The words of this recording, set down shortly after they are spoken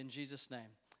In Jesus'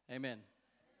 name, amen.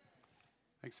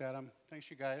 Thanks, Adam. Thanks,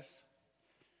 you guys.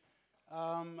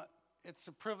 It's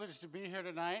a privilege to be here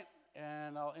tonight,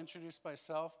 and I'll introduce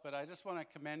myself, but I just want to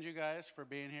commend you guys for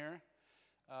being here.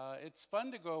 It's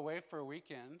fun to go away for a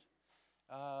weekend,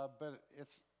 but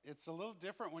it's a little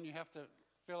different when you have to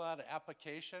fill out an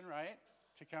application, right,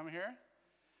 to come here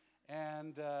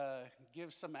and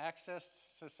give some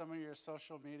access to some of your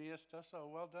social media stuff. So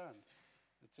well done.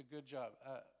 It's a good job.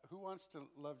 Who wants to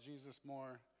love Jesus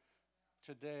more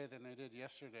today than they did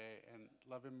yesterday and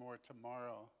love him more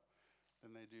tomorrow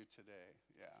than they do today?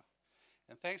 Yeah.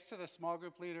 And thanks to the small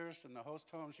group leaders and the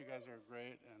host homes. You guys are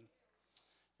great, and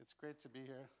it's great to be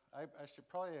here. I should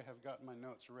probably have gotten my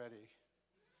notes ready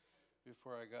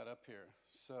before I got up here.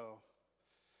 So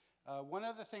one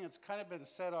other thing that's kind of been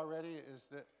said already is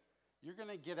that you're going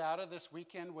to get out of this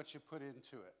weekend what you put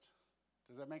into it.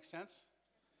 Does that make sense?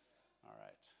 All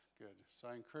right, good. So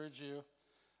I encourage you.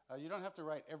 You don't have to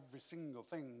write every single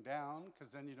thing down,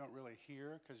 because then you don't really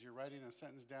hear, because you're writing a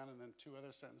sentence down and then two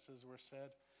other sentences were said.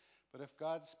 But if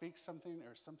God speaks something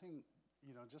or something,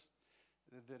 just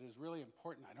that is really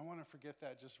important, I don't want to forget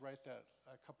that. Just write that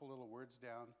a couple little words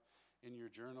down in your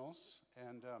journals.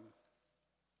 And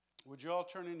would you all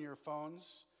turn in your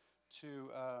phones to,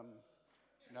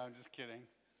 no, I'm just kidding.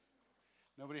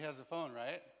 Nobody has a phone,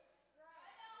 right?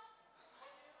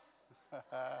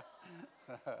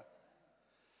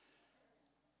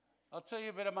 I'll tell you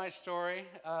a bit of my story.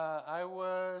 I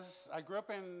grew up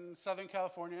in Southern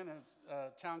California in a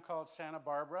town called Santa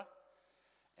Barbara,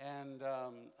 and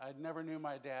I never knew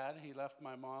my dad. He left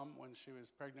my mom when she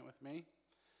was pregnant with me,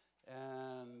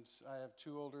 and I have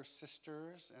two older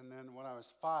sisters, and then when I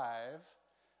was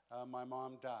 5, my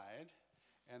mom died,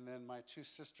 and then my two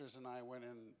sisters and I went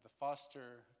in the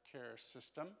foster care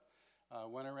system.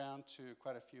 Went around to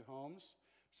quite a few homes.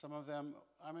 Some of them,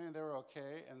 they were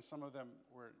okay, and some of them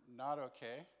were not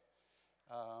okay,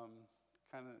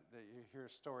 kind of that you hear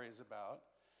stories about.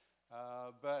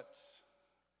 But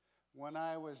when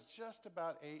I was just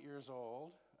about 8 years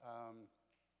old,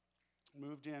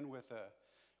 moved in with a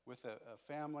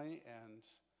family, and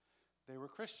they were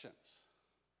Christians.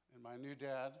 And my new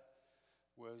dad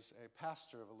was a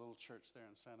pastor of a little church there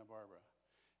in Santa Barbara.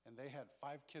 And they had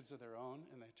 5 kids of their own,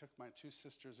 and they took my two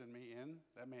sisters and me in.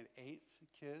 That made 8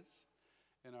 kids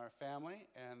in our family,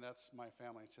 and that's my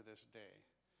family to this day.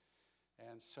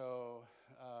 And so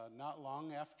not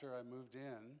long after I moved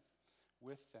in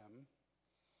with them,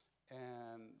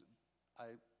 and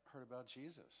I heard about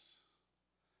Jesus.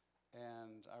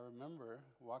 And I remember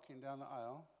walking down the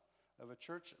aisle of a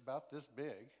church about this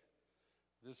big,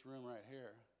 this room right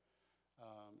here,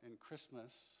 in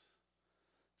Christmas,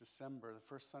 December, the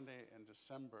first Sunday in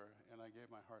December, and I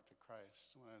gave my heart to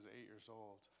Christ when I was 8 years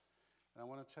old. And I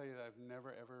want to tell you that I've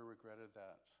never, ever regretted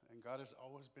that. And God has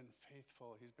always been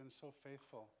faithful. He's been so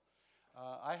faithful.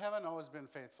 I haven't always been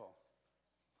faithful.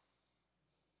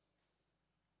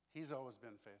 He's always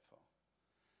been faithful.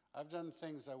 I've done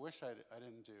things I wish I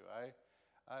didn't do.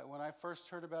 When I first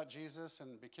heard about Jesus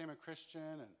and became a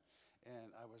Christian,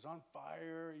 and I was on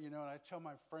fire, and I tell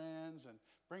my friends and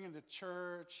bring them to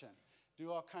church and do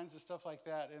all kinds of stuff like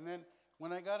that. And then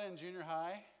when I got in junior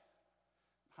high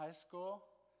school,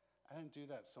 I didn't do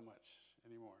that so much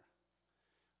anymore.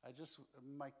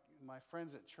 My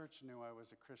friends at church knew I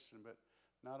was a Christian, but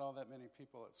not all that many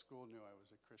people at school knew I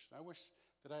was a Christian. I wish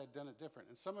that I had done it different.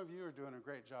 And some of you are doing a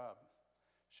great job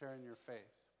sharing your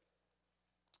faith.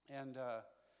 And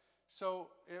so,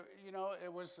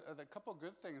 it was a couple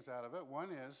good things out of it.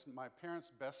 One is my parents'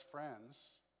 best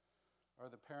friends are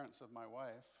the parents of my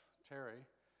wife, Terry.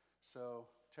 So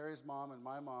Terry's mom and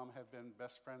my mom have been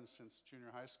best friends since junior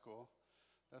high school.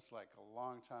 That's like a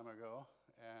long time ago.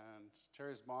 And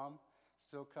Terry's mom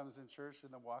still comes in church in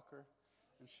the walker,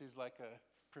 and she's like a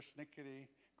persnickety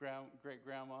great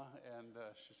grandma, and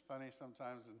she's funny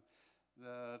sometimes and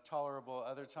tolerable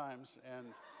other times.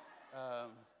 And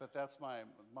but that's my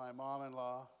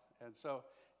mom-in-law. And so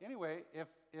anyway,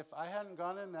 if I hadn't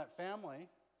gone in that family,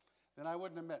 then I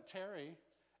wouldn't have met Terry.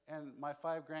 And my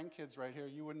 5 grandkids right here,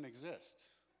 you wouldn't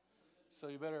exist. So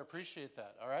you better appreciate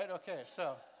that, all right? Okay,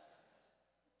 so,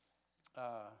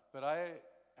 but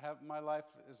my life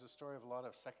is a story of a lot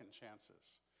of second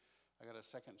chances. I got a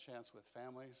second chance with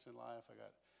families in life. I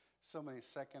got so many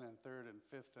second and third and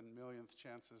fifth and millionth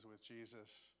chances with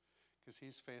Jesus, because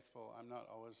he's faithful. I'm not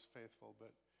always faithful,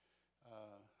 but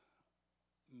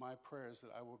my prayer is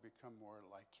that I will become more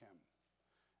like him.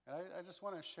 And I just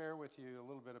want to share with you a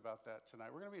little bit about that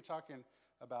tonight. We're going to be talking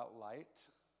about light.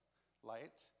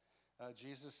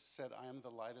 Jesus said, I am the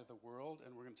light of the world,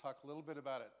 and we're going to talk a little bit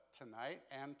about it tonight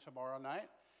and tomorrow night.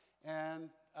 And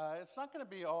it's not going to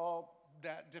be all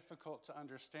that difficult to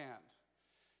understand.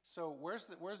 So where's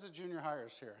the junior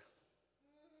hires here?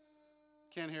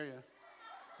 Can't hear you.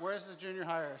 Where's the junior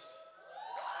hires?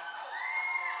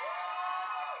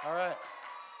 All right.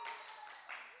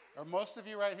 Are most of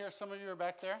you right here? Some of you are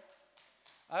back there?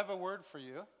 I have a word for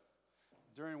you.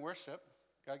 During worship,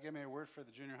 God gave me a word for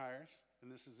the junior hires,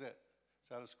 and this is it.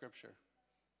 It's out of Scripture.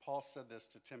 Paul said this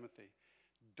to Timothy.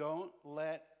 Don't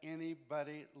let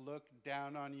anybody look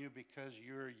down on you because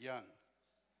you're young.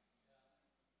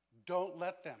 Don't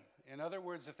let them. In other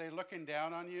words, if they're looking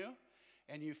down on you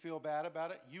and you feel bad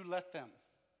about it, you let them.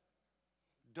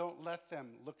 Don't let them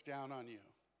look down on you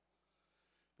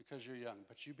because you're young.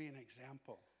 But you be an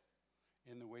example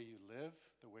in the way you live,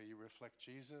 the way you reflect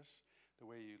Jesus, the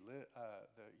way you live,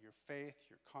 your faith,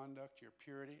 your conduct, your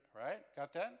purity. All right?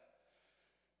 Got that?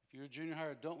 If you're a junior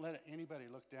hire, don't let anybody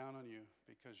look down on you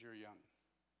because you're young.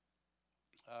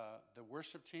 The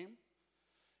worship team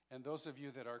and those of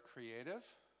you that are creative,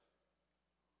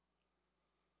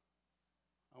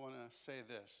 I want to say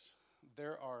this.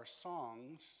 There are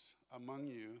songs among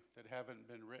you that haven't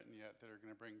been written yet that are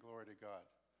going to bring glory to God.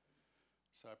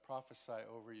 So I prophesy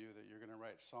over you that you're going to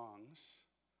write songs,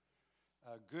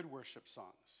 good worship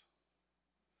songs.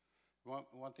 You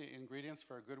want the ingredients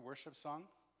for a good worship song?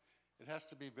 It has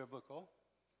to be biblical.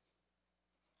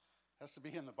 It has to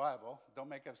be in the Bible. Don't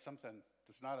make up something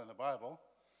that's not in the Bible.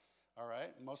 All right?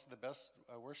 Most of the best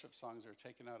worship songs are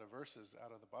taken out of verses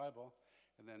out of the Bible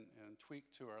and then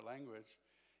tweaked to our language.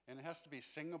 And it has to be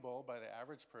singable by the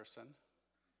average person.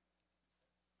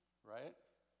 Right?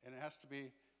 And it has to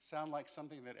sound like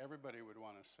something that everybody would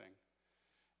want to sing.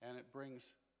 And it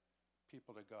brings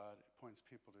people to God. It points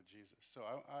people to Jesus. So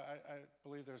I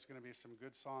believe there's going to be some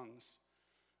good songs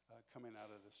coming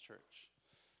out of this church.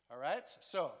 All right?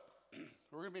 So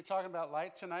we're going to be talking about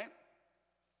light tonight.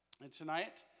 And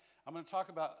tonight, I'm going to talk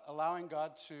about allowing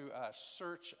God to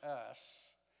search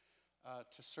us,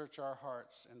 to search our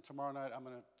hearts. And tomorrow night, I'm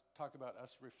going to talk about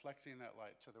us reflecting that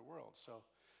light to the world. So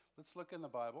let's look in the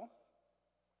Bible.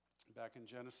 Back in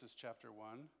Genesis chapter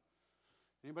 1.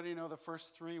 Anybody know the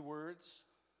first 3 words?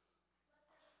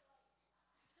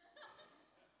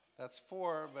 That's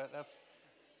 4, but that's...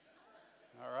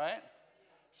 All right?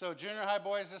 So junior high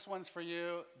boys, this one's for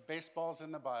you. Baseball's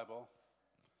in the Bible.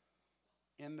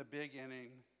 In the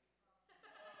beginning,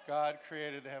 God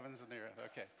created the heavens and the earth.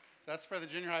 Okay, so that's for the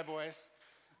junior high boys.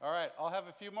 All right, I'll have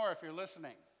a few more if you're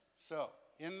listening. So,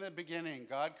 in the beginning,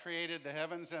 God created the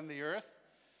heavens and the earth,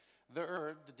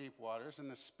 the deep waters,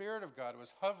 and the Spirit of God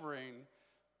was hovering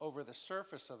over the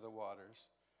surface of the waters.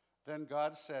 Then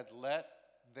God said, let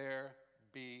there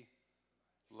be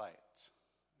light.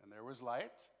 And there was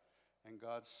light, and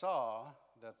God saw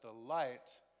that the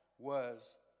light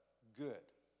was good.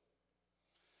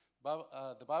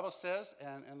 The Bible says,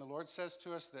 and the Lord says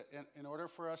to us that in order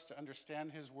for us to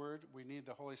understand His Word, we need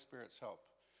the Holy Spirit's help.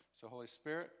 So Holy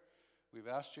Spirit, we've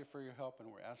asked you for your help,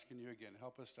 and we're asking you again,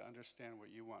 help us to understand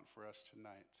what you want for us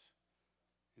tonight.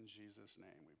 In Jesus'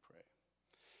 name we pray.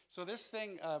 So this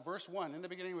thing, verse 1, in the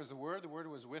beginning was the Word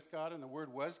was with God, and the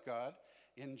Word was God.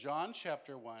 In John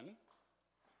chapter 1,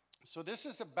 so this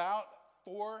is about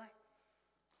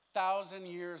 4,000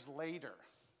 years later.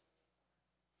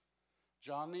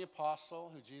 John the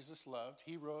Apostle, who Jesus loved,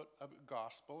 he wrote a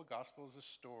gospel. A gospel is a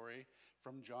story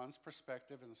from John's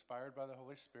perspective, inspired by the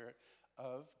Holy Spirit,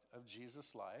 of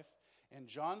Jesus' life. And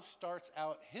John starts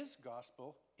out his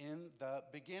gospel in the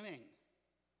beginning.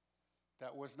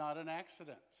 That was not an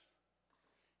accident.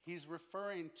 He's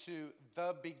referring to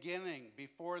the beginning,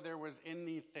 before there was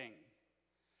anything.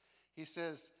 He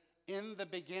says, in the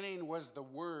beginning was the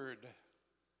Word,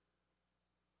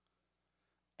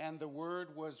 and the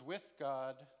Word was with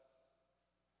God,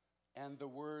 and the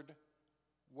Word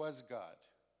was God.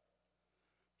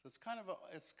 So it's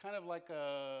kind of like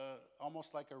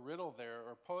almost like a riddle there,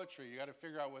 or poetry. You got to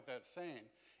figure out what that's saying.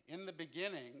 In the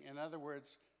beginning, in other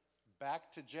words,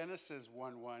 back to Genesis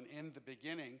 1:1. In the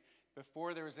beginning,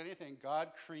 before there was anything,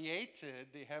 God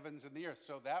created the heavens and the earth.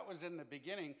 So that was in the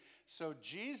beginning. So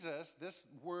Jesus, this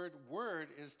word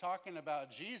is talking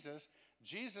about Jesus.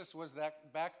 Jesus was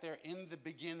that back there in the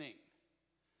beginning.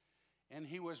 And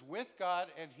he was with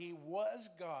God, and he was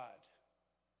God.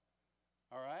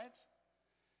 All right?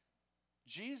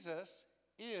 Jesus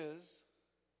is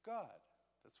God.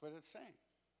 That's what it's saying.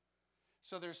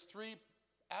 So there's 3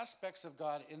 aspects of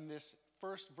God in this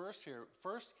first verse here.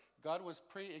 First, God was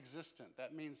pre-existent.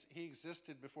 That means he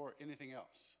existed before anything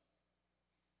else.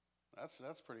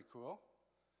 That's pretty cool.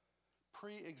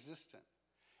 Pre-existent.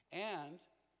 And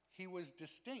he was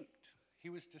distinct. He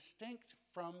was distinct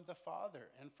from the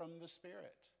Father and from the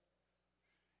Spirit.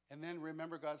 And then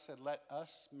remember, God said, let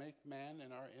us make man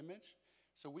in our image.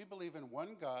 So we believe in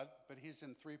one God, but he's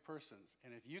in three persons.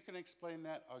 And if you can explain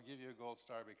that, I'll give you a gold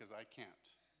star because I can't.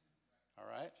 All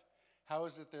right? How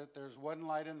is it that there's one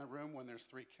light in the room when there's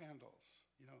three candles?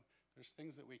 There's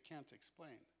things that we can't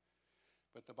explain.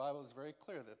 But the Bible is very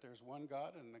clear that there's one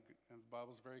God, and the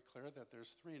Bible is very clear that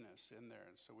there's threeness in there.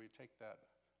 And so we take that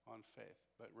on faith.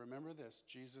 But remember this,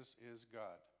 Jesus is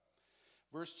God.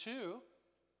 Verse 2,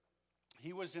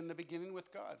 he was in the beginning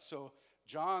with God. So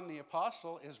John the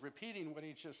apostle is repeating what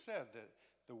he just said, that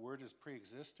the word is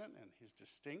preexistent and he's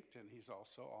distinct and he's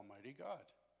also Almighty God.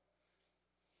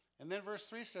 And then verse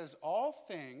 3 says, all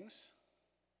things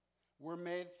were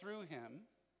made through him.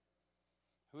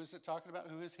 Who is it talking about?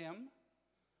 Who is him?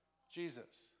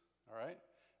 Jesus. All right?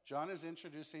 John is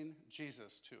introducing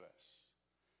Jesus to us.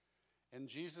 And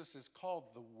Jesus is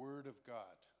called the Word of God.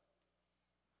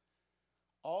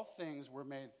 All things were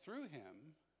made through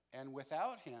him, and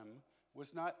without him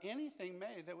was not anything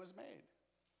made that was made.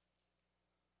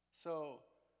 So,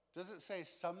 does it say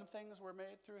some things were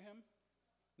made through him?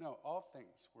 No, all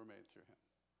things were made through him.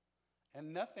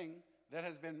 And nothing that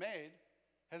has been made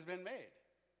has been made.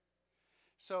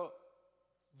 So,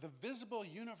 the visible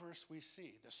universe we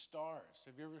see, the stars.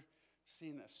 Have you ever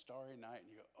seen a starry night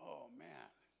and you go, oh man?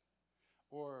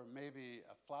 Or maybe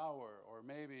a flower, or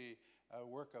maybe a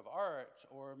work of art,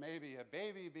 or maybe a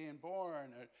baby being born,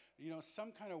 or,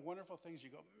 some kind of wonderful things. You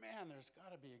go, man, there's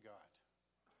got to be a God.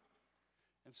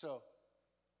 And so,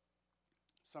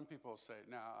 some people say,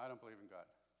 no, I don't believe in God.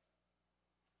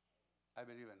 I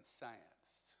believe in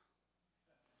science.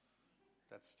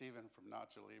 That's Stephen from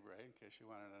Nacho Libre, in case you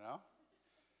wanted to know.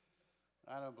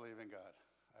 I don't believe in God.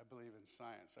 I believe in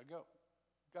science. I go,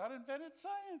 God invented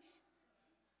science.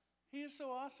 He is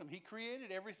so awesome. He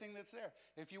created everything that's there.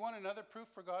 If you want another proof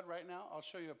for God right now, I'll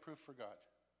show you a proof for God.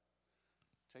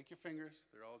 Take your fingers.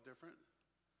 They're all different.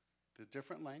 They're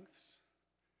different lengths.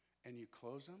 And you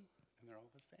close them, and they're all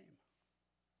the same.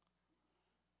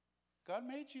 God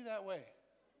made you that way.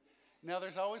 Now,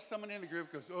 there's always someone in the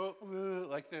group who goes, oh,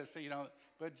 like this,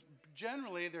 but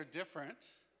generally they're different.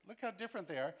 Look how different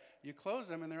they are. You close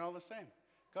them, and they're all the same.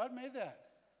 God made that.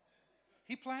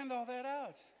 He planned all that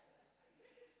out.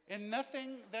 And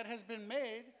nothing that has been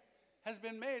made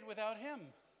without him.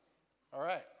 All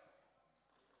right.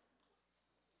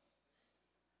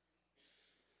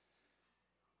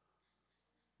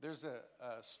 There's a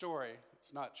story,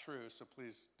 it's not true, so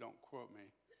please don't quote me,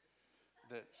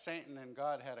 that Satan and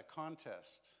God had a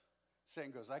contest.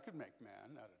 Satan goes, I could make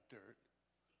man out of dirt.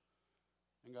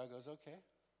 And God goes, okay,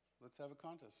 let's have a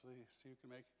contest. See who can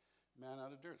make man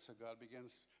out of dirt. So God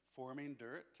begins forming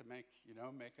dirt to make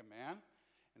a man.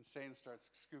 And Satan starts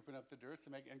scooping up the dirt to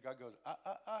make, and God goes,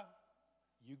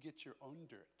 you get your own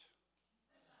dirt.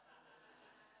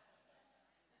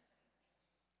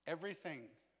 Everything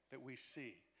that we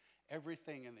see,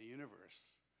 everything in the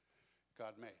universe,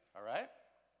 God made, all right?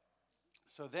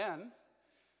 So then,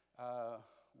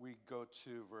 we go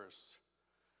to verse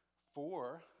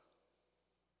 4,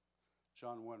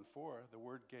 John 1:4, the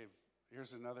word gave,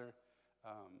 here's another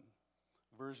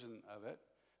version of it.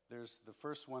 There's the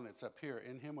first one, it's up here.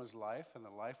 In him was life, and the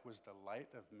life was the light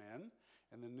of men.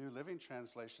 And the New Living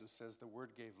Translation says the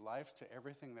word gave life to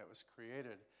everything that was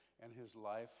created, and his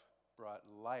life brought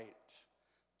light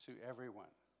to everyone.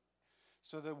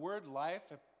 So the word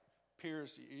life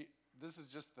appears, this is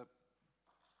just the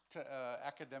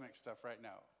academic stuff right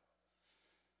now.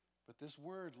 But this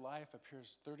word life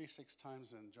appears 36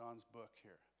 times in John's book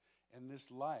here. And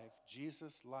this life,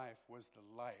 Jesus' life, was the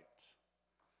light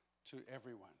to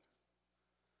everyone.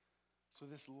 So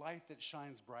this light that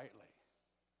shines brightly.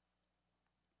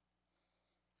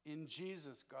 In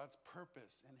Jesus, God's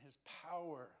purpose and his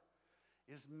power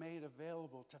is made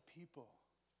available to people.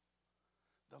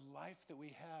 The life that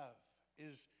we have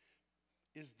is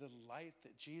the light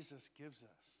that Jesus gives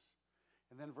us.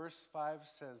 And then verse 5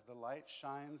 says, the light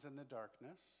shines in the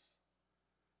darkness,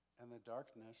 and the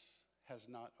darkness has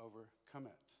not overcome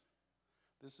it.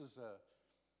 This is a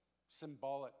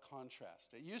symbolic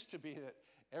contrast. It used to be that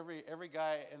every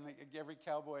guy and every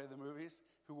cowboy in the movies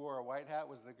who wore a white hat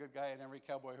was the good guy, and every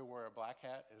cowboy who wore a black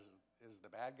hat is the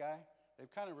bad guy.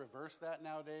 They've kind of reversed that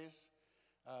nowadays.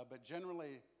 But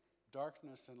generally,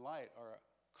 darkness and light are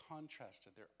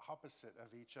contrasted. They're opposite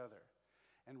of each other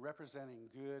and representing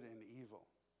good and evil.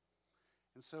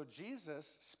 And so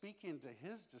Jesus, speaking to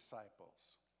his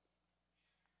disciples,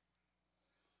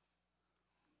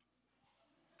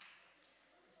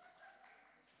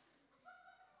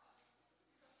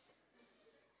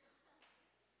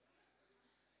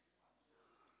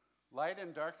 light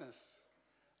and darkness.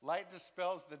 Light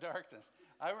dispels the darkness.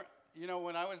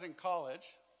 When I was in college,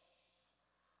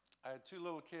 I had two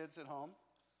little kids at home,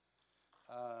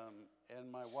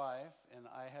 and my wife, and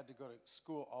I had to go to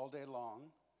school all day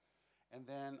long. And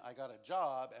then I got a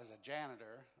job as a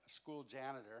janitor, a school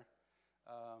janitor,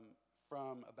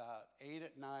 from about 8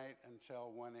 at night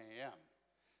until 1 a.m.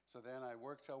 So then I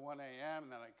work till 1 a.m.,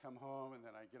 and then I come home, and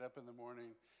then I get up in the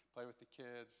morning, play with the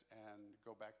kids, and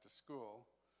go back to school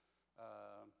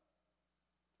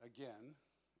again,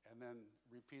 and then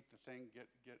repeat the thing, get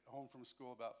home from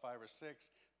school about 5 or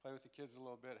 6, play with the kids a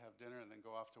little bit, have dinner, and then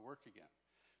go off to work again.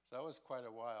 So that was quite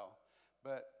a while.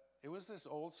 But it was this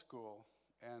old school,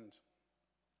 and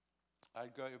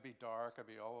it would be dark, I'd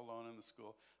be all alone in the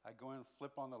school. I'd go in,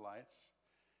 flip on the lights,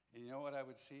 and you know what I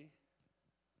would see?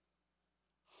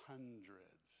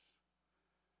 Hundreds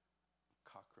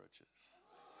of cockroaches.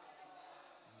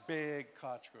 Big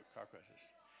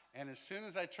cockroaches. And as soon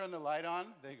as I turn the light on,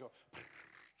 they go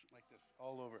like this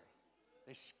all over.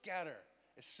 They scatter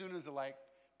as soon as the light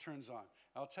turns on.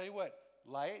 I'll tell you what,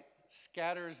 light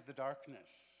scatters the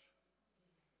darkness.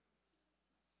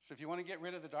 So if you want to get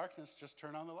rid of the darkness, just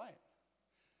turn on the light.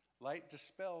 Light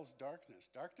dispels darkness.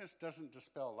 Darkness doesn't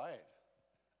dispel light.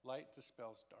 Light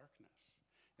dispels darkness.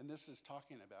 And this is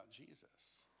talking about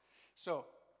Jesus. So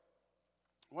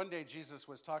one day Jesus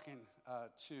was talking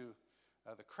to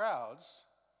the crowds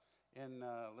in,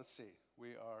 let's see, we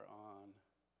are on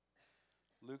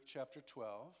Luke chapter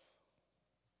 12,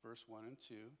 verse 1 and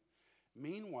 2.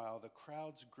 Meanwhile, the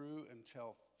crowds grew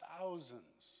until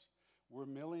thousands were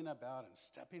milling about and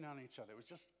stepping on each other. It was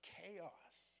just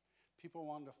chaos. People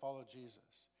wanted to follow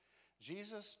Jesus.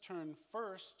 Jesus turned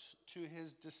first to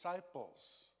his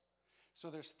disciples.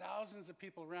 So there's thousands of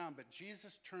people around, but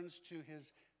Jesus turns to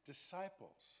his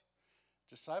disciples.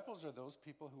 Disciples are those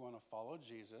people who want to follow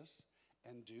Jesus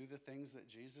and do the things that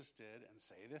Jesus did and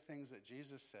say the things that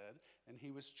Jesus said, and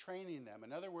he was training them.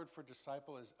 Another word for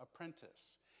disciple is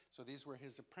apprentice. So these were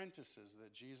his apprentices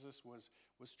that Jesus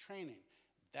was training.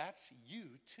 That's you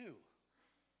too,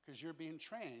 because you're being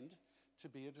trained to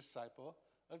be a disciple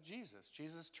of Jesus.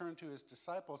 Jesus turned to his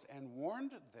disciples and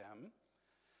warned them,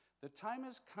 the time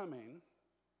is coming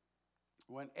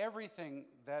when everything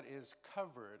that is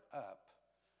covered up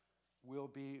will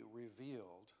be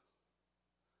revealed,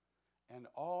 and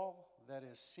all that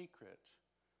is secret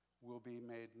will be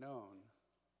made known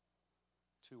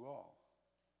to all.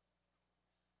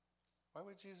 Why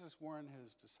would Jesus warn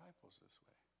his disciples this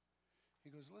way? He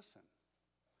goes, listen,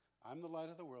 I'm the light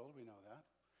of the world, we know that.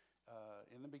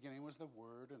 In the beginning was the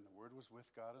Word, and the Word was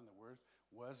with God, and the Word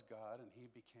was God, and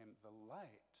he became the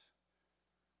light,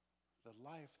 the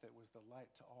life that was the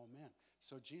light to all men.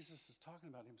 So Jesus is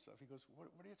talking about himself. He goes, what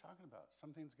are you talking about?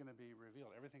 Something's going to be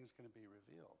revealed. Everything's going to be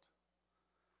revealed.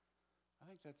 I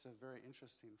think that's a very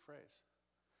interesting phrase.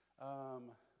 I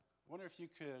wonder if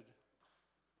you could,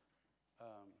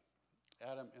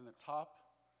 Adam, in the top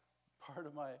part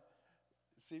of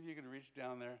see if you can reach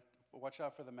down there. Watch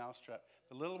out for the mousetrap.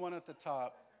 The little one at the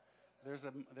top, there's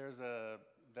that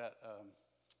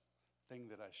thing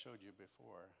that I showed you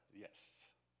before. Yes.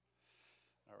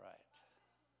 All right.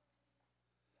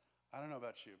 I don't know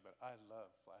about you, but I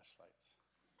love flashlights.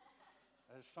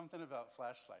 There's something about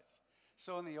flashlights.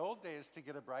 So in the old days, to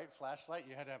get a bright flashlight,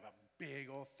 you had to have a big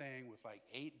old thing with like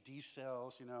 8 D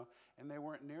cells, and they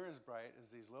weren't near as bright as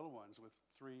these little ones with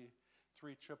three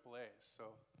AAAs.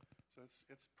 So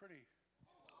it's pretty.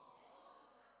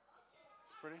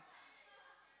 It's pretty.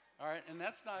 All right, and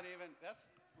that's not even,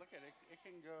 look at it. It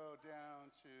can go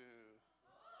down to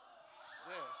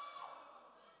this.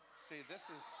 See,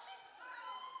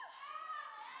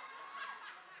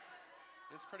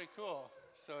 it's pretty cool.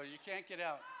 So you can't get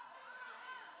out.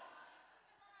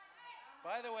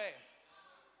 By the way,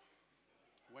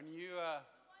 when you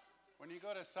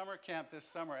go to summer camp this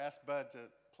summer, ask Bud to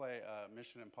play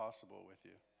Mission Impossible with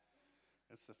you.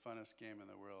 It's the funnest game in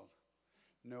the world.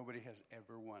 Nobody has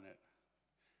ever won it.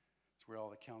 It's where all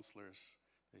the counselors,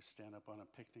 they stand up on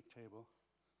a picnic table,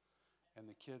 and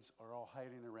the kids are all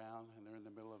hiding around, and they're in the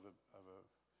middle of a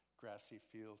grassy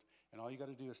field, and all you got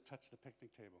to do is touch the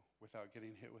picnic table without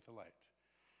getting hit with a light.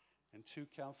 And 2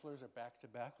 counselors are back to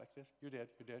back like this. You're dead,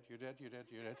 you're dead, you're dead, you're dead,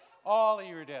 you're dead. All of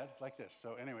you are dead like this.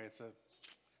 So anyway, it's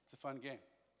a fun game.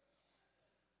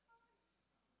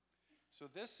 So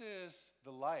this is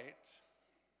the light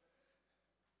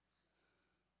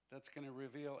that's going to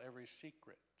reveal every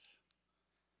secret.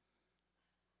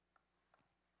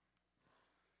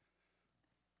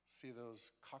 See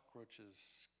those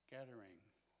cockroaches scattering.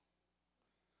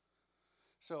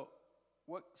 So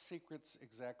what secrets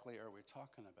exactly are we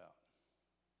talking about?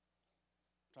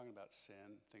 We're talking about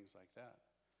sin, things like that.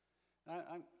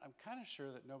 I'm kind of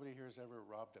sure that nobody here has ever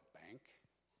robbed a bank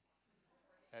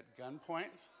at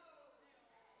gunpoint.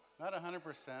 Not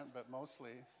 100%, but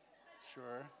mostly,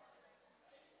 sure.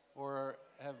 Or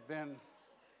have been.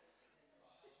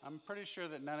 I'm pretty sure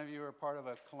that none of you are part of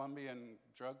a Colombian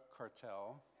drug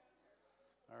cartel.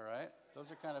 All right?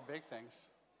 Those are kind of big things.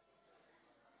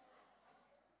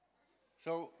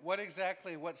 So what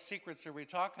secrets are we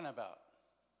talking about?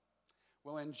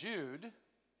 Well, in Jude,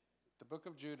 the book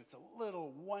of Jude, it's a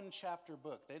little one-chapter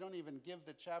book. They don't even give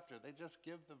the chapter. They just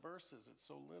give the verses. It's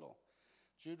so little.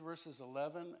 Jude verses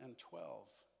 11 and 12.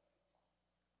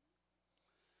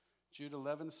 Jude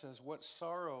 11 says, "What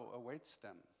sorrow awaits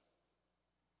them?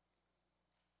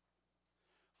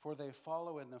 For they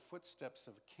follow in the footsteps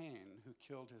of Cain, who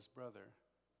killed his brother.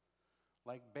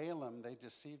 Like Balaam, they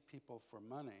deceive people for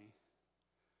money.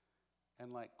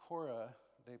 And like Korah,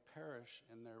 they perish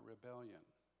in their rebellion."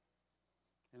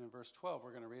 And in verse 12,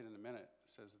 we're going to read in a minute, it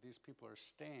says, "These people are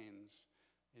stains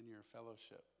in your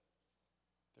fellowship."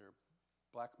 They're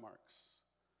black marks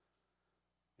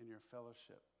in your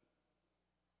fellowship.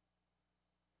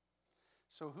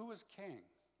 So who was Cain,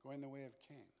 going the way of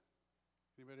Cain?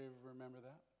 Anybody ever remember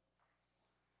that?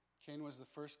 Cain was the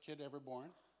first kid ever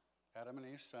born, Adam and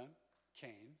Eve's son,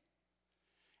 Cain.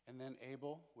 And then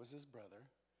Abel was his brother,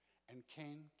 and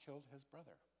Cain killed his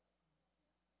brother.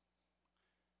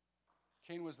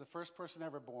 Cain was the first person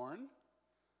ever born.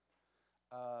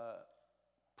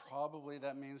 Probably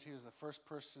that means he was the first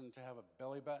person to have a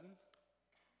belly button.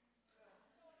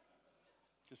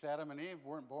 Because Adam and Eve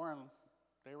weren't born.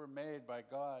 They were made by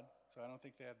God, so I don't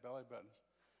think they had belly buttons.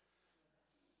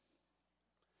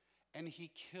 And he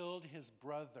killed his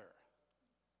brother.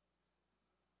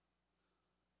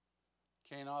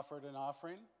 Cain offered an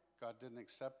offering. God didn't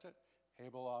accept it.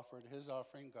 Abel offered his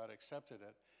offering. God accepted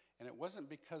it. And it wasn't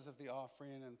because of the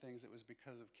offering and things. It was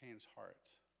because of Cain's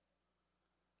heart.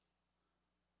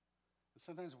 And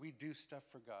sometimes we do stuff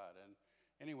for God. And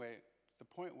anyway, the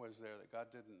point was there that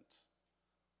God didn't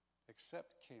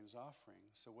accept Cain's offering.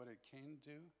 So what did Cain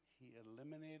do? He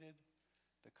eliminated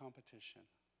the competition.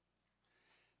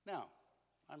 Now,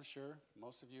 I'm sure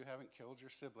most of you haven't killed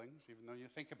your siblings, even though you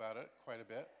think about it quite a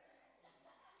bit,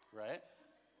 right?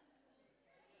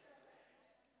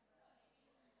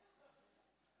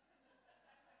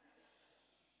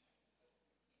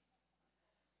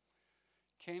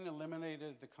 Cain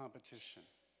eliminated the competition.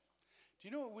 Do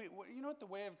you know what the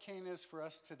way of Cain is for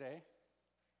us today?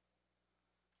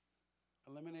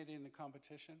 Eliminating the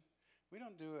competition. We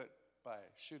don't do it by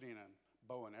shooting a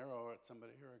bow and arrow at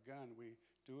somebody or a gun. We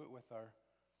do it with our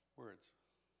words.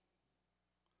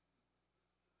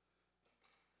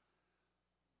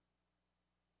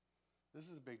 This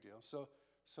is a big deal. So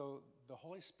the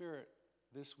Holy Spirit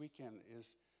this weekend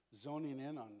is zoning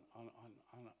in on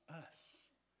us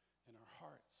in our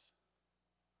hearts.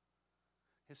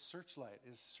 His searchlight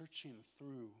is searching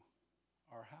through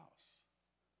our house.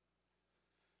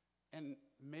 And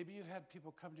maybe you've had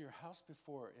people come to your house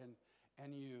before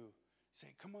and you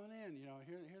say, "Come on in,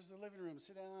 here's the living room,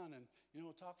 sit down and,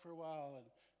 we'll talk for a while.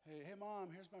 And hey,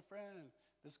 Mom, here's my friend,"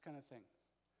 this kind of thing.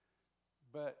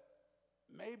 But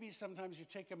maybe sometimes you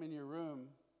take them in your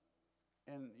room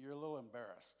and you're a little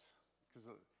embarrassed because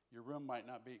your room might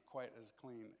not be quite as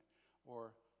clean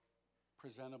or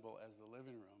presentable as the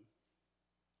living room.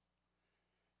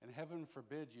 And heaven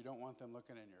forbid you don't want them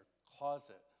looking in your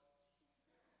closet.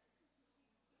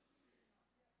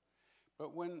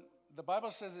 But when the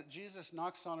Bible says that Jesus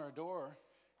knocks on our door,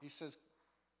 he says,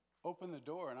 "Open the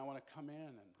door and I want to come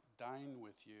in and dine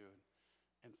with you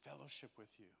and fellowship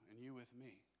with you and you with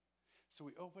me." So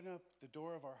we open up the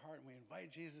door of our heart and we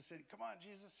invite Jesus in. "Come on,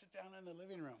 Jesus, sit down in the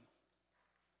living room."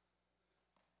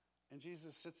 And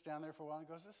Jesus sits down there for a while and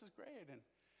goes, "This is great." And,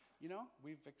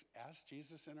 we've asked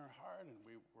Jesus in our heart and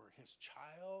we were his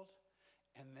child.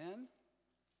 And then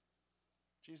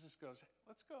Jesus goes, "Hey,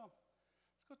 let's go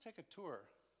take a tour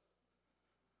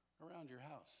around your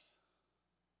house.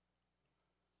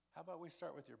 How about we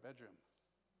start with your bedroom?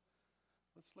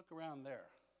 Let's look around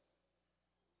there.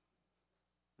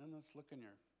 Then let's look in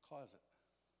your closet,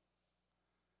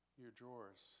 your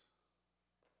drawers.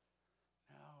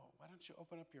 Now, why don't you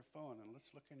open up your phone and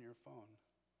let's look in your phone."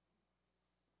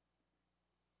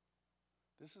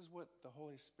 This is what the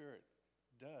Holy Spirit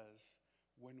does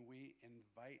when we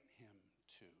invite him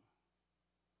to.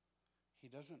 He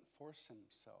doesn't force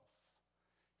himself.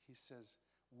 He says,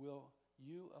 "Will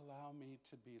you allow me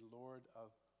to be Lord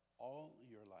of all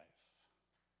your life?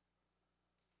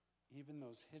 Even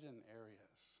those hidden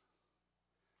areas."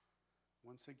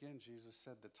 Once again, Jesus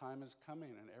said, "The time is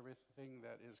coming and everything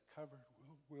that is covered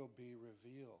will be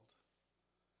revealed."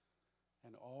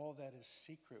 and all that is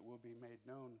secret will be made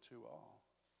known to all.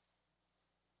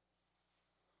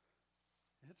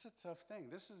 It's a tough thing.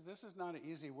 This is not an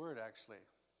easy word, actually.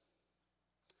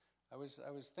 I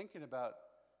was thinking about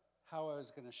how I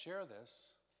was going to share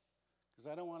this, because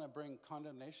I don't want to bring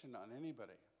condemnation on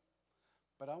anybody.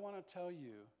 But I want to tell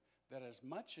you that as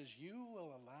much as you will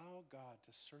allow God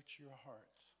to search your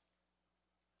heart,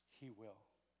 He will.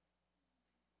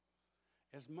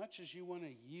 As much as you want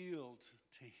to yield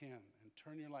to Him and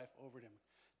turn your life over to Him,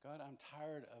 God, I'm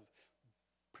tired of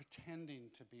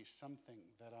pretending to be something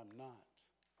that I'm not.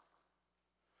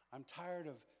 I'm tired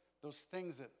of those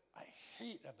things that I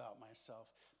hate about myself,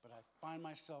 but I find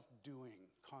myself doing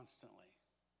constantly.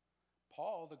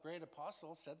 Paul, the great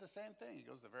apostle, said the same thing. He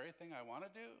goes, the very thing I want to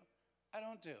do, I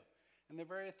don't do. And the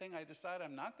very thing I decide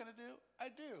I'm not going to do, I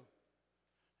do.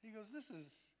 He goes, this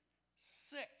is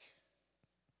sick.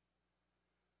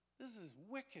 This is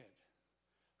wicked.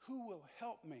 Who will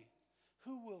help me?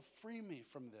 Who will free me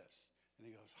from this? And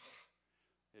he goes,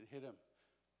 it hit him.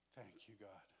 Thank you,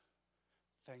 God.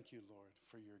 Thank you, Lord,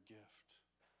 for your gift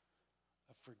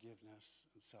of forgiveness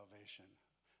and salvation.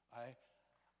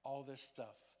 All this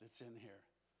stuff that's in here,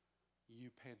 you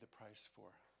paid the price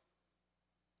for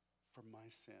my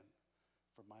sin,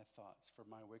 for my thoughts, for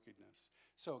my wickedness.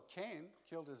 So Cain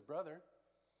killed his brother.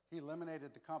 He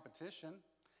eliminated the competition,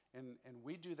 and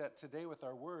we do that today with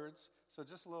our words. So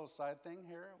just a little side thing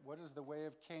here. What is the way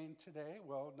of Cain today?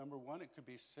 Well, number one, it could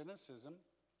be cynicism.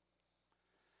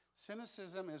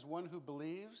 Cynicism is one who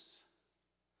believes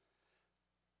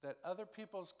that other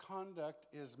people's conduct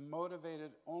is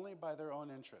motivated only by their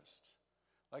own interest.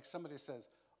 Like somebody says,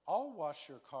 I'll wash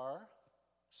your car,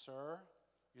 sir,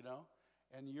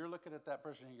 and you're looking at that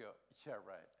person and you go, yeah,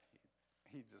 right,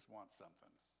 he just wants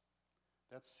something.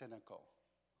 That's cynical.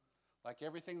 Like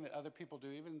everything that other people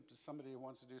do, even somebody who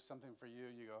wants to do something for you,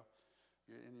 in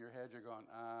your head you're going,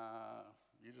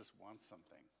 you just want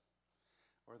something.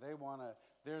 Or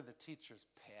they're the teacher's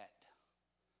pet.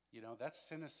 That's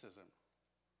cynicism.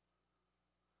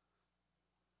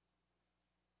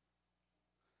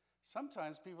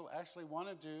 Sometimes people actually want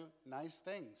to do nice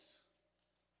things,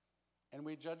 and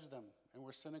we judge them, and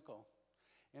we're cynical.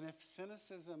 And if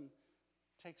cynicism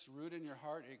takes root in your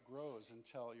heart, it grows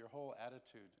until your whole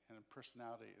attitude and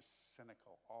personality is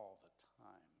cynical all the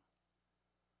time.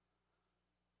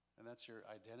 And that's your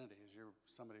identity, is you're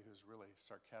somebody who's really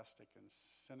sarcastic and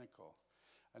cynical.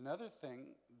 Another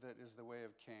thing that is the way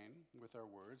of Cain with our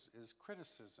words is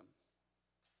criticism.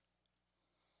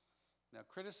 Now,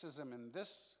 criticism in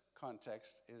this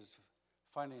context is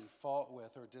finding fault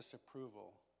with or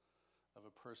disapproval of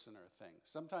a person or a thing.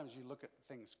 Sometimes you look at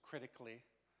things critically,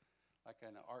 like in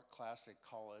an art class at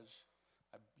college.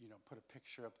 I put a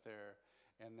picture up there,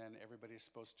 and then everybody's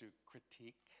supposed to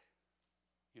critique.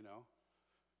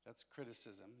 That's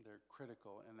criticism. They're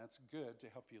critical, and that's good to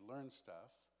help you learn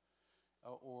stuff.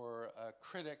 Or a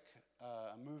critic,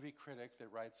 a movie critic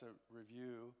that writes a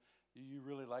review. You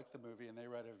really like the movie, and they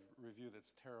write a review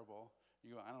that's terrible.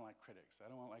 You go, I don't like critics. I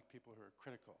don't like people who are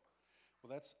critical.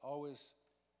 Well, that's always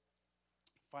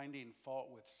finding fault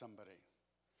with somebody.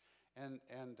 And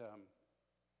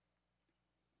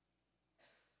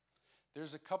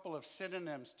there's a couple of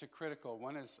synonyms to critical.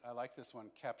 One is, I like this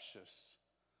one, captious.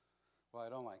 Well, I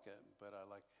don't like it, but I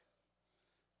like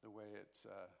the way it's,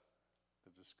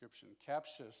 the description.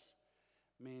 Captious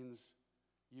means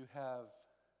you're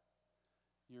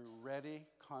ready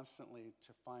constantly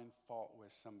to find fault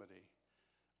with somebody.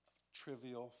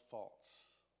 Trivial faults.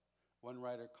 One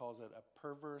writer calls it a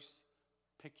perverse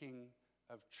picking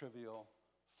of trivial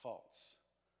faults.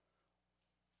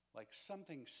 Like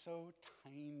something so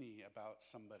tiny about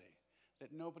somebody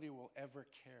that nobody will ever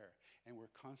care, and we're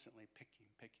constantly picking.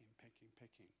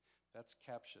 That's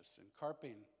captious. And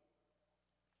carping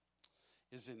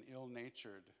is an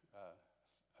ill-natured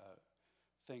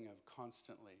thing of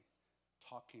constantly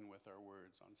talking with our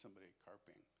words on somebody,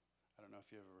 carping. I don't know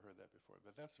if you've ever heard that before,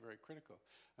 but that's very critical.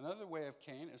 Another way of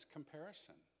Cain is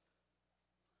comparison.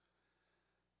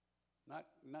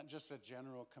 Not just a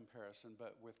general comparison,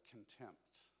 but with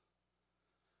contempt.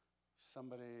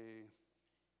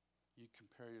 You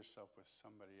compare yourself with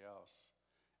somebody else,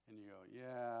 and you go,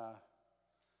 yeah,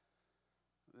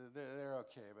 they're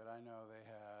okay, but I know they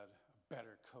had a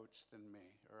better coach than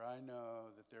me, or I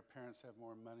know that their parents have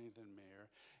more money than me,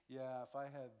 or yeah, if I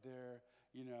had their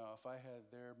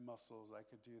muscles, I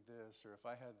could do this, or if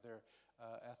I had their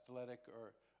athletic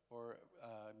or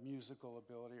musical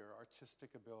ability or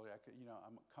artistic ability, I could,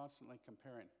 I'm constantly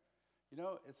comparing.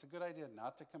 It's a good idea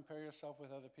not to compare yourself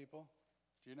with other people.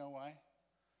 Do you know why?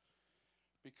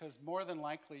 Because more than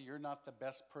likely, you're not the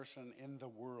best person in the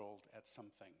world at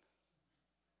something.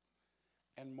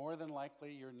 And more than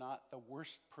likely, you're not the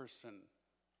worst person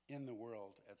in the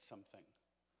world at something.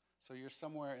 So you're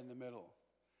somewhere in the middle.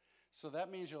 So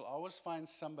that means you'll always find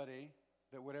somebody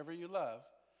that whatever you love,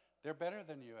 they're better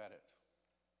than you at it.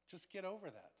 Just get over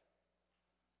that.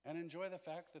 And enjoy the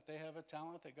fact that they have a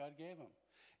talent that God gave them.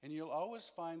 And you'll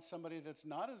always find somebody that's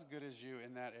not as good as you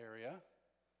in that area,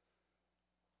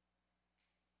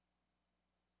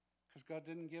 because God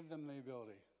didn't give them the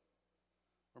ability.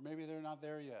 Or maybe they're not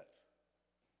there yet.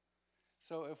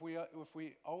 So if we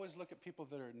always look at people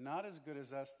that are not as good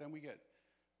as us, then we get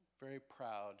very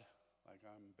proud, like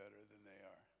I'm better than they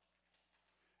are.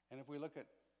 And if we look at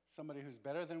somebody who's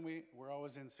better than we're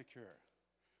always insecure.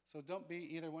 So don't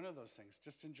be either one of those things.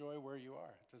 Just enjoy where you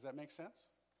are. Does that make sense?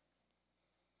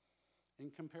 In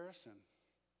comparison.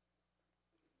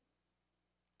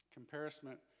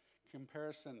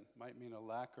 Comparison might mean a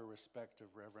lack or respect of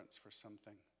reverence for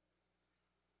something.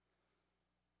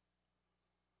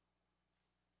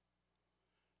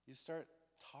 You start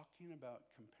talking about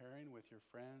comparing with your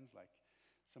friends, like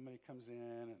somebody comes in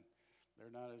and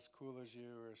they're not as cool as you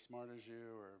or as smart as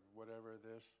you or whatever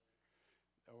this,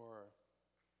 or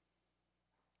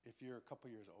if you're a couple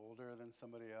years older than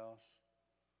somebody else,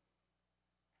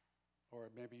 or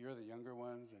maybe you're the younger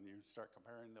ones and you start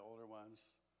comparing the older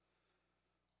ones.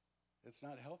 It's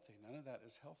not healthy. None of that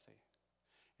is healthy.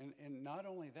 And not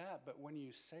only that, but when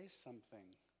you say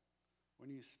something,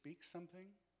 when you speak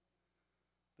something,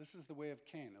 this is the way of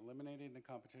Cain, eliminating the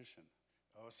competition.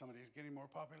 Oh, somebody's getting more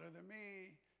popular than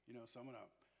me. So I'm going to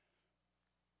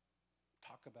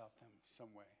talk about them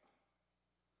some way.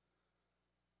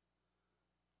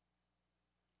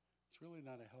 It's really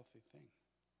not a healthy thing.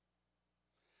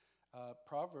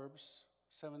 Proverbs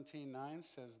 17:9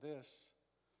 says this.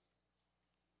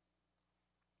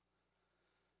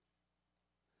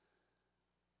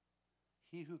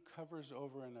 He who covers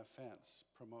over an offense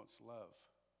promotes love,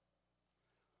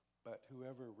 but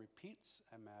whoever repeats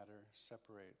a matter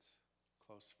separates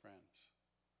close friends.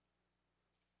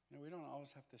 We don't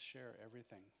always have to share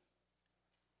everything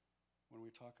when we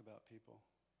talk about people.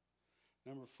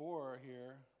 Number 4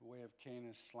 here, the way of Cain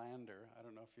is slander. I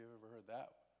don't know if you've ever heard that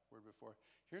word before.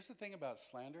 Here's the thing about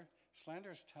slander.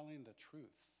 Slander is telling the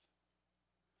truth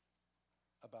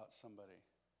about somebody,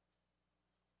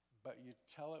 but you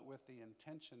tell it with the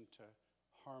intention to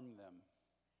harm them.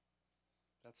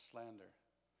 That's slander.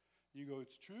 You go,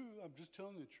 it's true, I'm just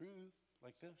telling the truth,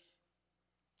 like this.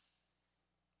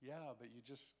 Yeah, but you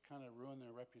just kind of ruin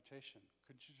their reputation.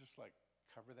 Couldn't you just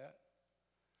cover that?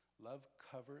 Love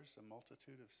covers a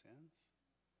multitude of sins.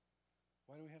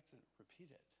 Why do we have to repeat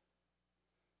it?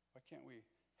 Why can't we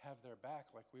have their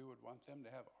back like we would want them to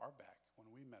have our back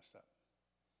when we mess up?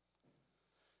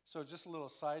 So just a little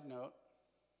side note.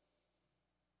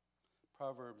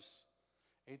 Proverbs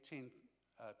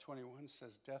 18:21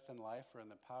 says, death and life are in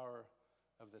the power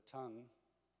of the tongue.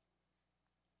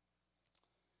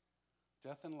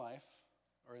 Death and life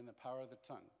are in the power of the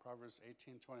tongue. Proverbs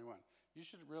 18:21. You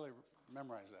should really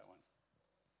memorize that one.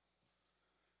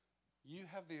 You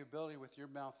have the ability with your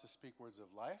mouth to speak words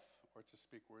of life or to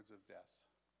speak words of death.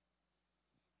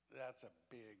 That's a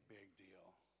big, big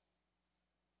deal.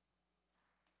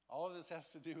 All of this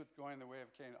has to do with going the way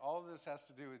of Cain. All of this has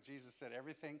to do with Jesus said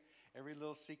everything, every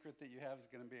little secret that you have is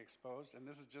going to be exposed, and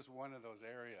this is just one of those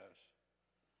areas.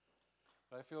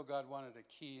 But I feel God wanted to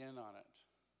key in on it.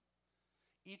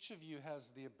 Each of you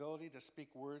has the ability to speak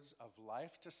words of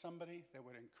life to somebody that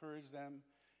would encourage them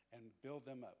and build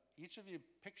them up. Each of you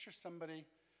picture somebody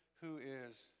who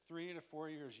is 3 to 4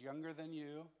 years younger than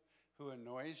you, who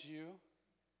annoys you,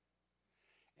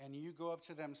 and you go up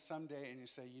to them someday and you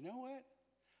say, you know what?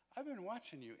 I've been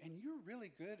watching you, and you're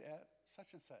really good at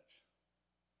such and such.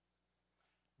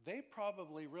 They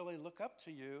probably really look up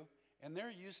to you, and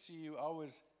they're used to you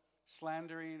always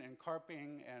slandering and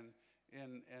carping and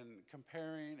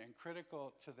comparing and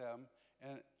critical to them.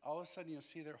 And all of a sudden you'll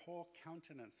see their whole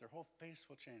countenance, their whole face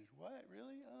will change. What,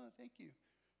 really? Oh, thank you.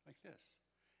 Like this.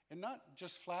 And not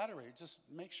just flattery, just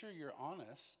make sure you're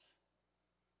honest.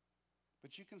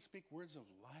 But you can speak words of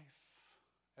life.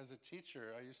 As a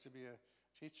teacher, I used to be a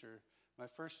teacher. My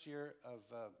first year of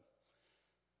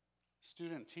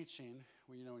student teaching,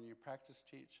 when you practice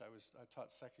teach, I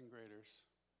taught second graders.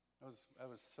 That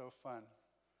was so fun.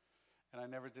 And I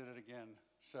never did it again.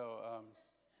 So,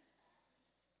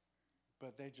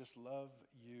 but they just love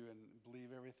you and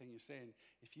believe everything you say. And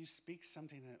if you speak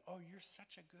something that, oh, you're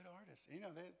such a good artist.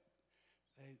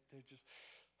 They just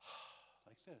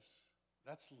like this.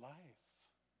 That's life.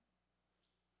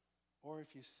 Or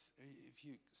if you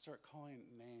start calling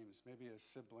names, maybe a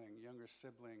sibling, younger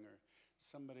sibling, or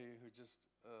somebody who just,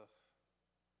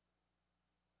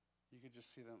 you could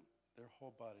just see them, their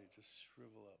whole body just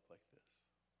shrivel up like this.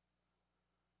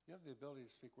 You have the ability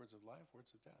to speak words of life,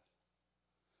 words of death.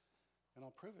 And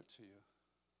I'll prove it to you.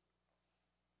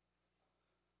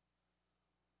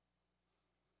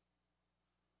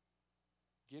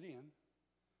 Gideon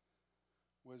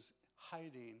was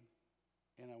hiding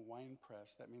in a wine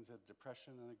press. That means a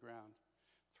depression in the ground,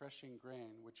 threshing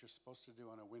grain, which you're supposed to do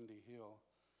on a windy hill,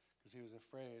 because he was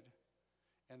afraid.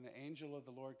 And the angel of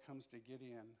the Lord comes to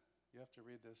Gideon. You have to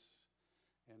read this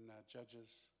in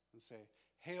Judges and say,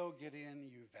 "Hail Gideon,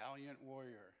 you valiant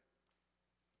warrior."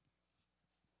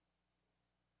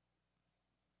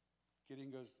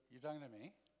 Gideon goes, "You talking to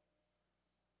me?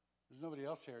 There's nobody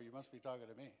else here. You must be talking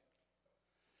to me."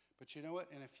 But you know what?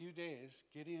 In a few days,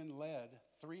 Gideon led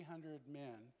 300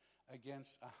 men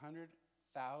against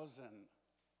 100,000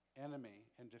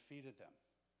 enemy and defeated them.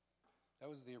 That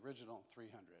was the original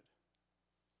 300.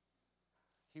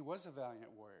 He was a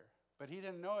valiant warrior, but he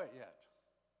didn't know it yet.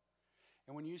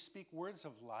 And when you speak words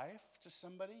of life to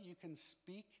somebody, you can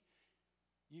speak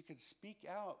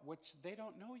out which they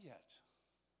don't know yet.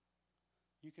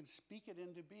 You can speak it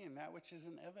into being, that which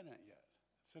isn't evident yet.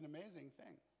 It's an amazing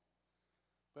thing.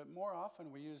 But more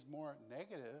often we use more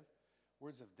negative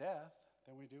words of death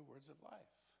than we do words of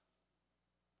life.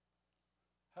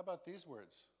 How about these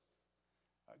words?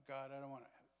 God, I don't want to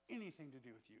have anything to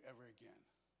do with you ever again.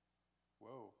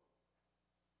 Whoa.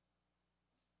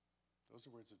 Those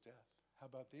are words of death. How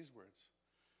about these words?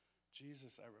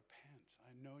 Jesus, I repent.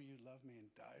 I know you love me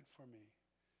and died for me.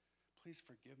 Please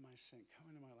forgive my sin. Come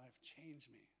into my life. Change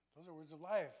me. Those are words of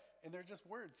life, and they're just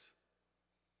words.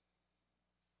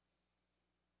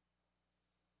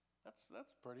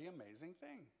 That's a pretty amazing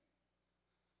thing.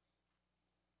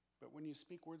 But when you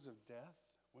speak words of death,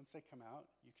 once they come out,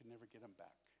 you can never get them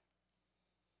back.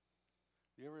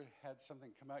 You ever had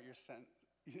something come out your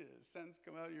sentence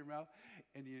come out of your mouth,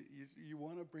 and you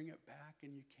want to bring it back,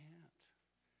 and you can't?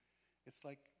 It's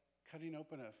like cutting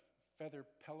open a feather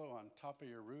pillow on top of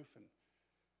your roof and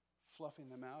fluffing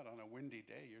them out on a windy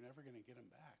day. You're never going to get them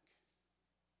back.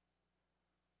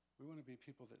 We want to be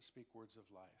people that speak words of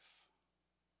life.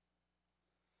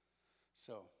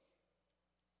 So,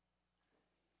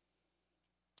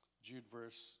 Jude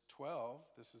verse 12,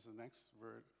 this is the next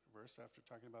verse after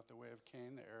talking about the way of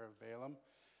Cain, the error of Balaam.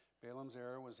 Balaam's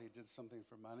error was he did something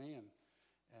for money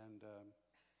and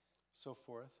so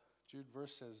forth. Jude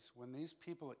verse says, when these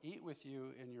people eat with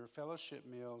you in your fellowship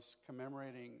meals,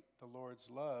 commemorating the Lord's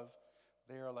love,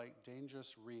 they are like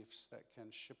dangerous reefs that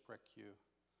can shipwreck you.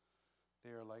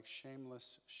 They are like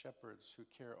shameless shepherds who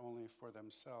care only for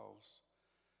themselves.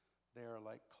 They are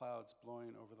like clouds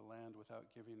blowing over the land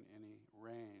without giving any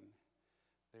rain.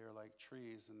 They are like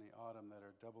trees in the autumn that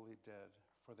are doubly dead,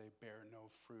 for they bear no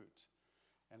fruit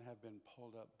and have been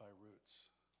pulled up by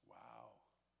roots. Wow.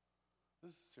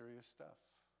 This is serious stuff.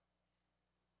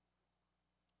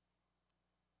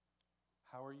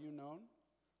 How are you known?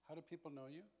 How do people know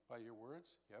you? By your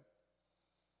words? Yep.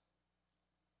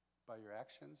 By your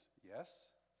actions?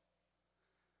 Yes.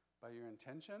 By your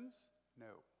intentions?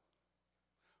 No.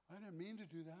 I didn't mean to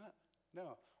do that.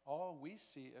 No. All we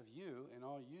see of you and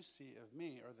all you see of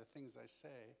me are the things I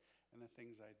say and the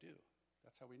things I do.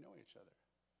 That's how we know each other.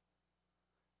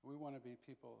 We want to be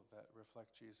people that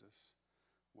reflect Jesus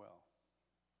well.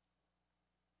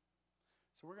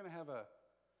 So we're going to have a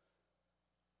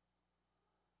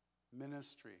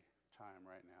ministry time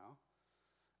right now.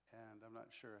 And I'm not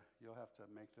sure, you'll have to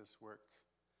make this work,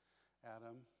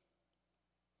 Adam.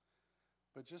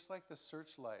 But just like the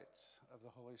searchlights of the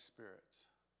Holy Spirit,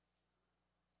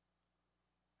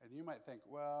 and you might think,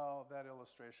 well, that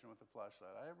illustration with the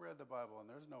flashlight, I read the Bible and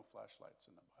there's no flashlights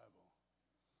in the Bible.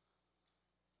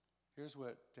 Here's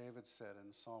what David said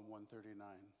in Psalm 139.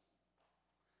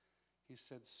 He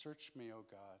said, search me, O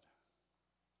God,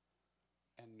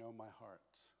 and know my heart.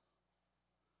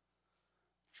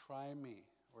 Try me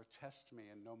or test me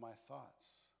and know my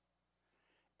thoughts.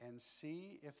 And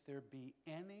see if there be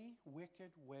any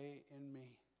wicked way in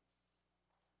me.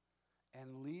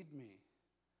 And lead me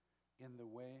in the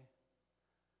way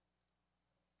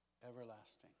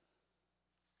everlasting.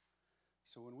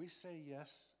 So when we say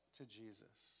yes to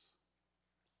Jesus,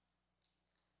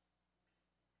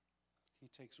 he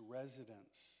takes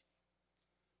residence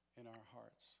in our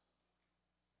hearts.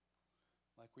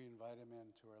 Like we invite him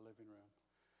into our living room.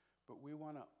 But we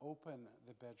want to open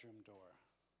the bedroom door.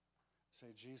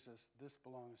 Say, Jesus, this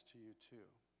belongs to you too.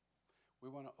 We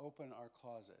want to open our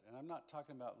closet. And I'm not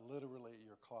talking about literally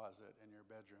your closet in your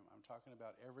bedroom. I'm talking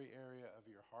about every area of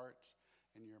your heart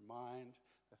and your mind,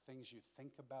 the things you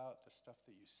think about, the stuff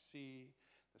that you see,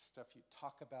 the stuff you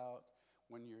talk about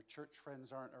when your church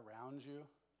friends aren't around you.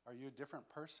 Are you a different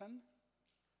person?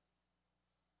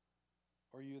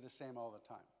 Or are you the same all the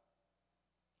time?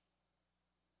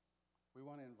 We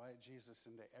want to invite Jesus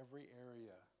into every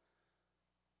area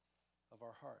of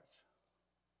our heart.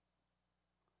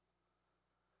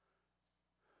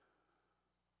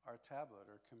 Our tablet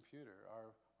or computer,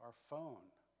 our phone.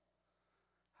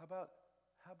 How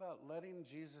about letting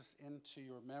Jesus into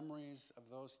your memories of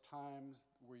those times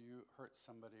where you hurt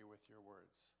somebody with your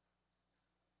words?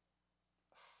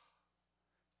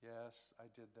 Yes, I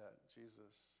did that.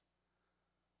 Jesus,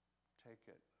 take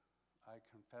it. I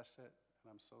confess it,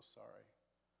 and I'm so sorry.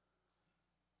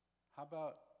 How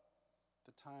about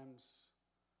the times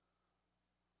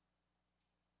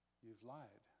you've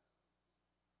lied?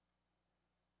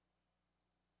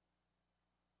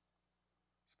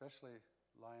 Especially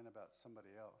lying about somebody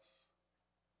else.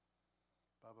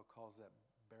 The Bible calls that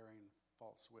bearing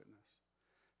false witness.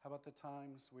 How about the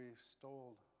times we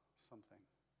stole something?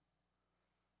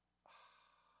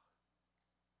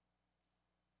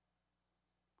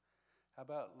 How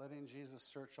about letting Jesus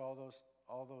search all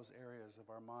those areas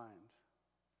of our mind?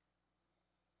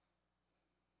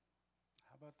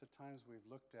 How about the times we've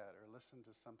looked at or listened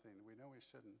to something we know we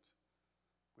shouldn't?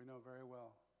 We know very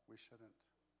well we shouldn't.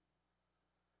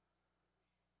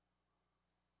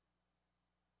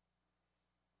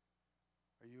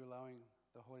 Are you allowing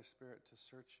the Holy Spirit to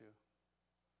search you?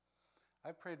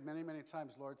 I've prayed many, many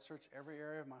times, Lord, search every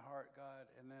area of my heart, God,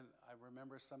 and then I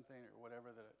remember something or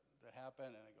whatever that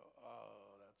happened, and I go,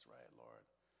 oh, that's right, Lord.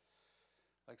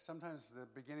 Like sometimes the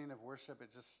beginning of worship,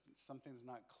 something's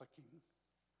not clicking.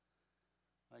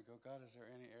 And I go, God, is there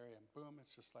any area? And boom,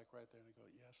 it's just like right there, and I go,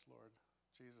 yes, Lord.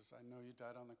 Jesus, I know you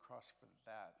died on the cross for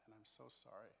that, and I'm so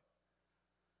sorry.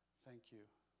 Thank you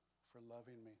for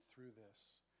loving me through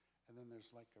this. And then there's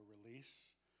like a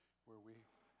release where we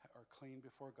are clean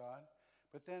before God.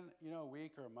 But then, a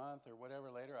week or a month or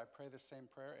whatever later, I pray the same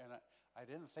prayer, and I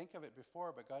didn't think of it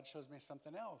before, but God shows me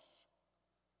something else.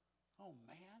 Oh,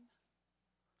 man.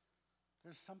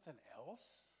 There's something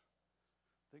else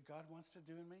that God wants to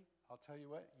do in me? I'll tell you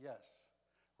what, yes.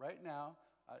 Right now,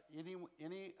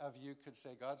 any of you could say,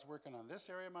 God's working on this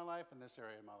area of my life and this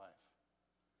area of my life.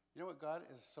 You know what? God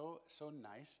is so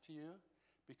nice to you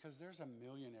because there's a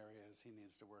million areas he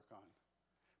needs to work on.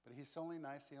 But he's only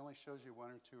nice, he only shows you one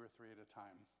or two or three at a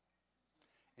time.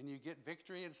 And you get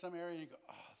victory in some area, and you go,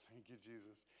 oh, thank you,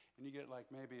 Jesus. And you get like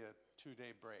maybe a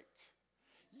 2-day break.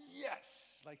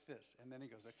 Yes, like this. And then he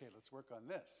goes, okay, let's work on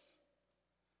this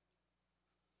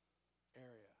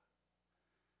area.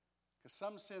 Because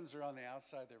some sins are on the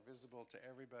outside, they're visible to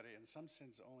everybody, and some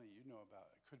sins only you know about.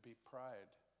 It could be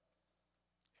pride,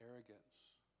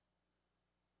 arrogance.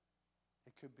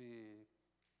 It could be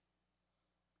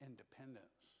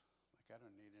independence. Like, I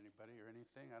don't need anybody or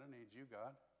anything. I don't need you,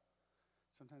 God.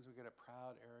 Sometimes we get a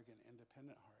proud, arrogant,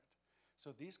 independent heart. So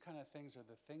these kind of things are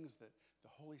the things that the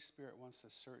Holy Spirit wants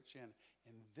to search in.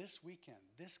 And this weekend,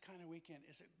 this kind of weekend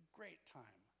is a great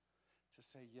time to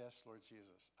say, yes, Lord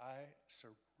Jesus, I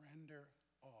surrender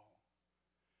all.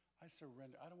 I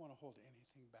surrender. I don't want to hold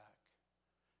anything back.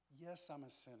 Yes, I'm a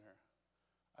sinner.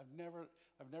 I've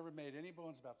never made any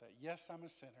bones about that. Yes, I'm a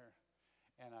sinner,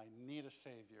 and I need a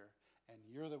Savior, and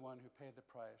you're the one who paid the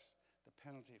price, the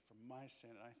penalty for my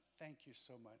sin, and I thank you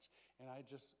so much. And I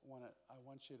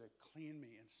want you to clean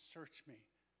me and search me,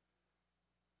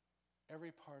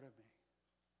 every part of me,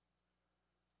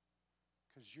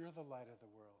 because you're the light of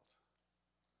the world.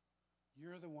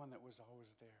 You're the one that was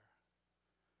always there.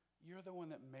 You're the one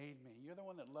that made me. You're the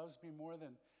one that loves me more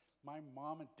than my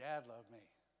mom and dad love me.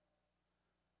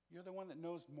 You're the one that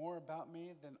knows more about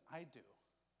me than I do.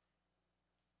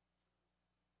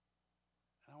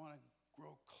 And I want to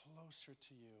grow closer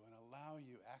to you and allow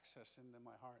you access into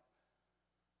my heart.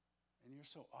 And you're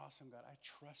so awesome, God. I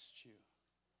trust you.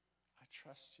 I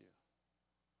trust you.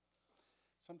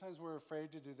 Sometimes we're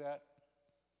afraid to do that.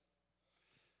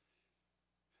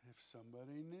 If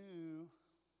somebody knew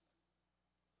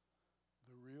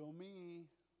the real me,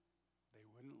 they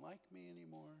wouldn't like me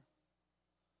anymore.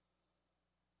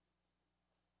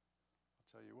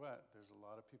 I'll tell you what, there's a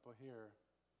lot of people here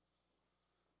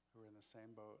who are in the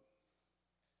same boat.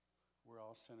 We're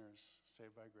all sinners,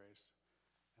 saved by grace,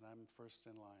 and I'm first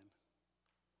in line.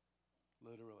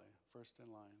 Literally, first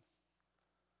in line.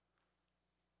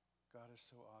 God is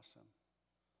so awesome.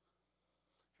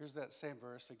 Here's that same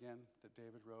verse again that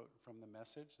David wrote from the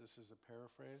Message. This is a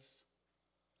paraphrase.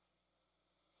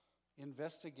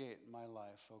 Investigate my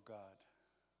life, O God.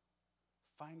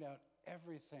 Find out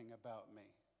everything about me.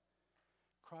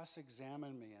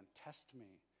 Cross-examine me and test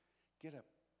me. Get a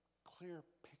clear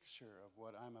picture of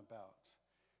what I'm about.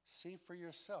 See for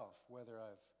yourself whether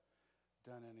I've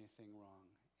done anything wrong.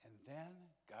 And then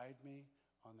guide me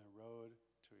on the road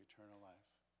to eternal life.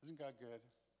 Isn't God good?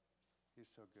 He's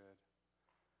so good.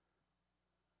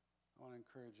 I want to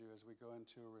encourage you as we go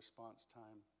into a response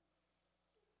time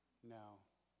now,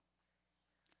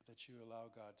 that you allow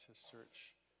God to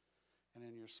search. And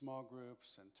in your small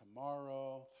groups and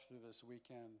tomorrow through this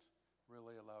weekend,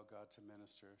 really allow God to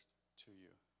minister to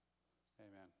you.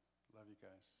 Amen. Love you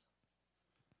guys.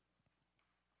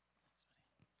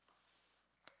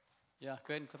 Yeah,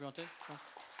 go ahead and clap your own too. Come on.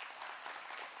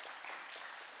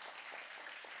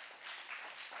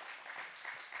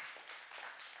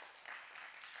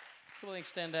 A couple things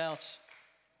stand out.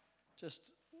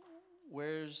 Just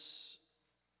where's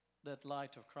that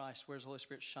light of Christ? Where's the Holy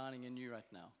Spirit shining in you right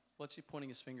now? What's he pointing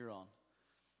his finger on?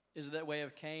 Is it that way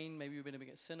of Cain? Maybe you've been a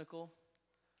bit cynical.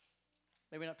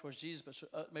 Maybe not towards Jesus,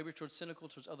 but maybe towards cynical,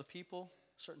 towards other people,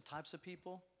 certain types of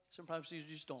people. Sometimes you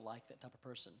just don't like that type of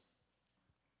person.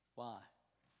 Why?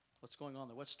 What's going on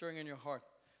there? What's stirring in your heart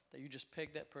that you just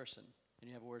peg that person and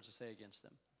you have words to say against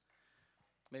them?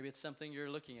 Maybe it's something you're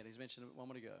looking at. He's mentioned it a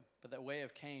moment ago. But that way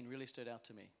of Cain really stood out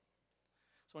to me.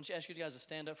 So I want to ask you guys to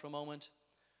stand up for a moment.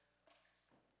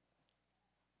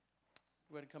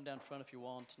 We're going to come down front if you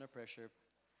want. No pressure.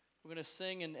 We're going to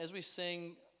sing, and as we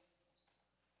sing,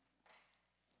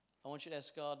 I want you to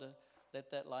ask God to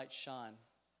let that light shine.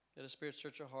 Let the Spirit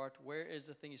search your heart. Where is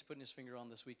the thing he's putting his finger on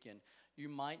this weekend? You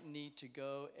might need to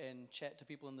go and chat to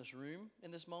people in this room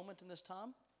in this moment, in this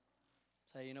time.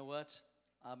 Say, you know what?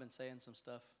 I've been saying some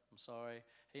stuff. I'm sorry.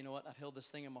 Hey, you know what? I've held this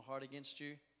thing in my heart against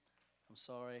you. I'm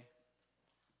sorry.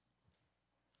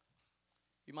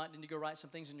 You might need to go write some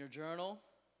things in your journal.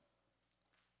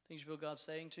 Things you feel God's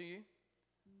saying to you.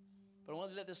 But I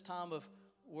want to let this time of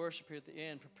worship here at the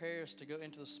end prepare us to go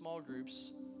into the small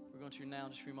groups we're going to now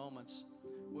in just a few moments,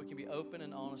 where we can be open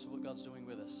and honest with what God's doing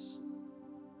with us.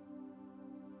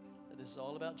 That this is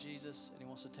all about Jesus, and he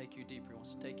wants to take you deeper. He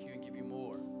wants to take you and give you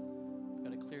more. We've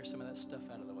got to clear some of that stuff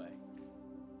out of the way.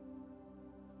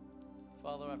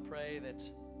 Father, I pray that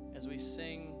as we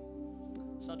sing,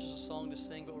 it's not just a song to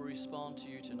sing, but we'll respond to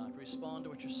you tonight. Respond to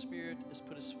what your Spirit has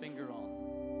put his finger on.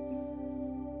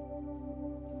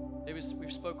 Maybe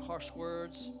we've spoke harsh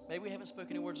words. Maybe we haven't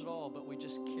spoken any words at all, but we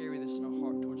just carry this in our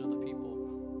heart towards other people.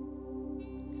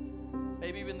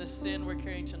 Maybe even the sin we're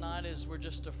carrying tonight is we're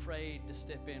just afraid to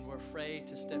step in. We're afraid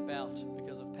to step out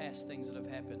because of past things that have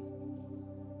happened.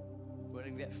 We're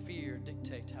letting that fear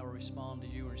dictate how we respond to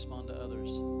you and respond to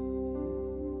others.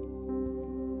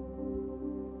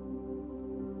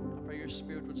 I pray your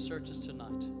Spirit would search us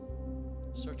tonight.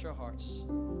 Search our hearts.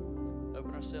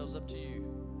 Open ourselves up to you.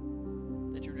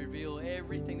 That you reveal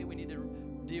everything that we need to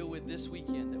deal with this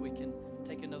weekend, that we can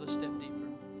take another step deeper,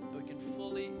 that we can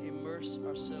fully immerse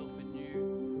ourselves in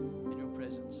you, in your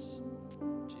presence.